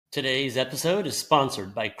Today's episode is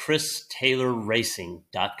sponsored by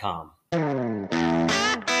ChrisTaylorRacing.com.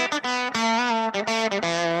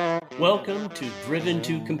 Welcome to Driven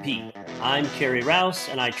to Compete. I'm Kerry Rouse,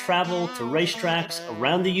 and I travel to racetracks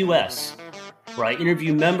around the U.S., where I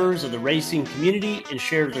interview members of the racing community and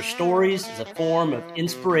share their stories as a form of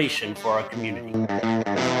inspiration for our community.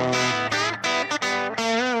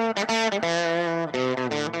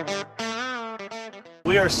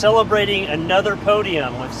 We are celebrating another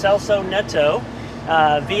podium with Celso Neto,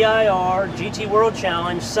 VIR GT World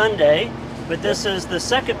Challenge Sunday, but this is the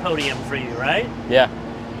second podium for you, right? Yeah,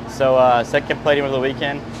 so second podium of the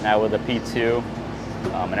weekend, now with a P2,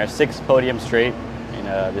 and our sixth podium straight in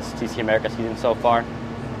this TC America season so far.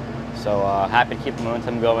 So happy to keep the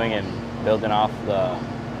momentum going and building off the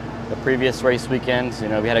previous race weekends. You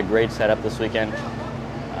know, we had a great setup this weekend.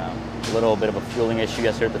 A little bit of a fueling issue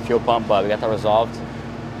yesterday at the fuel pump, but we got that resolved. The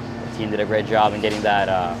team did a great job in getting that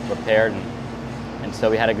repaired, and so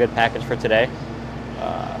we had a good package for today.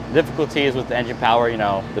 Difficulties with the engine power, you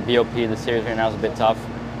know, the BOP, the series right now is a bit tough.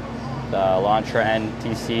 The Elantra and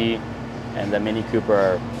TC and the Mini Cooper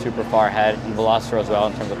are super far ahead, and Veloster as well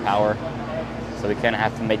in terms of power. So we kind of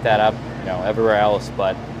have to make that up, you know, everywhere else.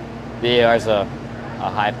 But VAR is a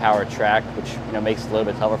high-powered track, which, you know, makes it a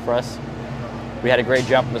little bit tougher for us. We had a great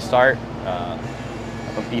jump from the start,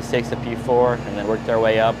 from P6 to P4, and then worked our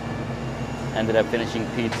way up. Ended up finishing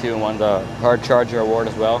P2 and won the Hard Charger Award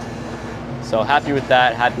as well. So happy with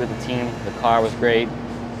that, happy with the team. The car was great.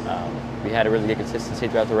 We had a really good consistency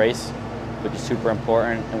throughout the race, which is super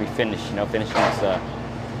important. And we finished, you know, finishing is the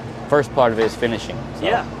first part of it is finishing. So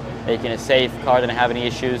yeah. Making it safe, car didn't have any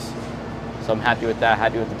issues. So I'm happy with that,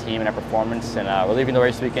 happy with the team and our performance. And we're leaving the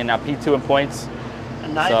race weekend now P2 in points.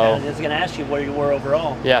 I was going to ask you where you were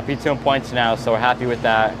overall. Yeah, P2 in points now, so we're happy with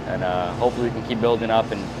that. And hopefully we can keep building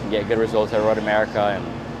up and get good results at Road America and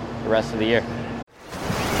the rest of the year.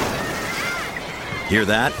 Hear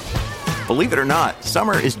that? Believe it or not,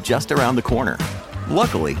 summer is just around the corner.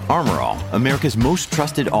 Luckily, Armor All, America's most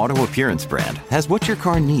trusted auto appearance brand, has what your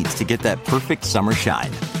car needs to get that perfect summer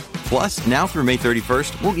shine. Plus, now through May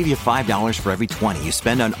 31st, we'll give you $5 for every $20 you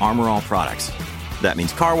spend on Armor All products. That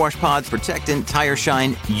means car wash pods, protectant, tire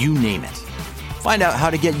shine, you name it. Find out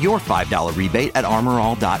how to get your $5 rebate at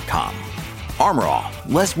armorall.com. Armor All,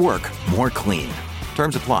 less work, more clean.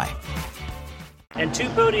 Terms apply. And two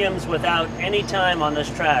podiums without any time on this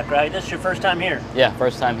track, right? This is your first time here? Yeah,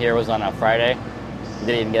 first time here was on a Friday. We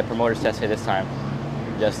didn't even get promoters tested this time,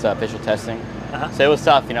 just official testing. Uh-huh. So it was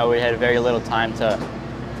tough, you know, we had very little time to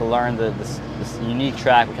learn this unique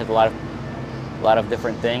track, which has a lot of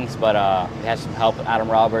different things, but we had some help. Adam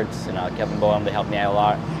Roberts and Kevin Boehm, they helped me out a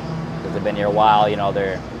lot because they've been here a while, you know,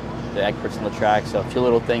 they're experts in the track. So a few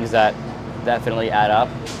little things that definitely add up,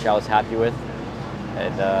 which I was happy with.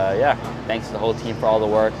 And yeah, thanks to the whole team for all the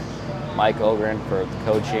work. Mike Ogren for the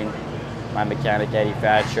coaching, my mechanic Eddie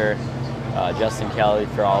Thatcher, Justin Kelly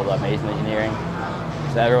for all the amazing engineering.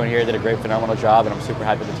 So everyone here did a great, phenomenal job, and I'm super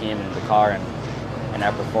happy with the team and the car and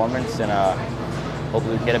our performance. And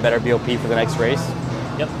hopefully we can get a better BOP for the next race.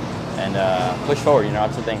 Yep. And push forward, you know,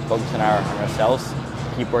 that's the thing. Focus on ourselves,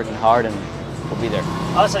 keep working hard, and we'll be there.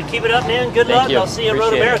 Awesome. Keep it up, man. Good luck. I'll see you at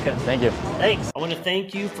Road America. Thank you. Thanks. I want to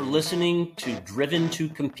thank you for listening to Driven to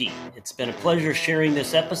Compete. It's been a pleasure sharing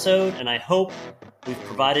this episode, and I hope we've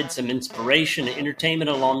provided some inspiration and entertainment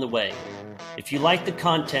along the way. If you like the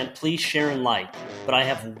content, please share and like. But I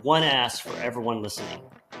have one ask for everyone listening.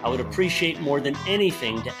 I would appreciate more than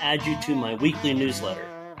anything to add you to my weekly newsletter.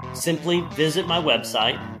 Simply visit my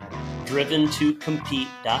website,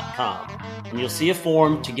 driventocompete.com, and you'll see a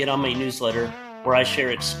form to get on my newsletter where I share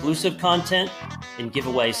exclusive content and give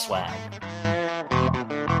away swag.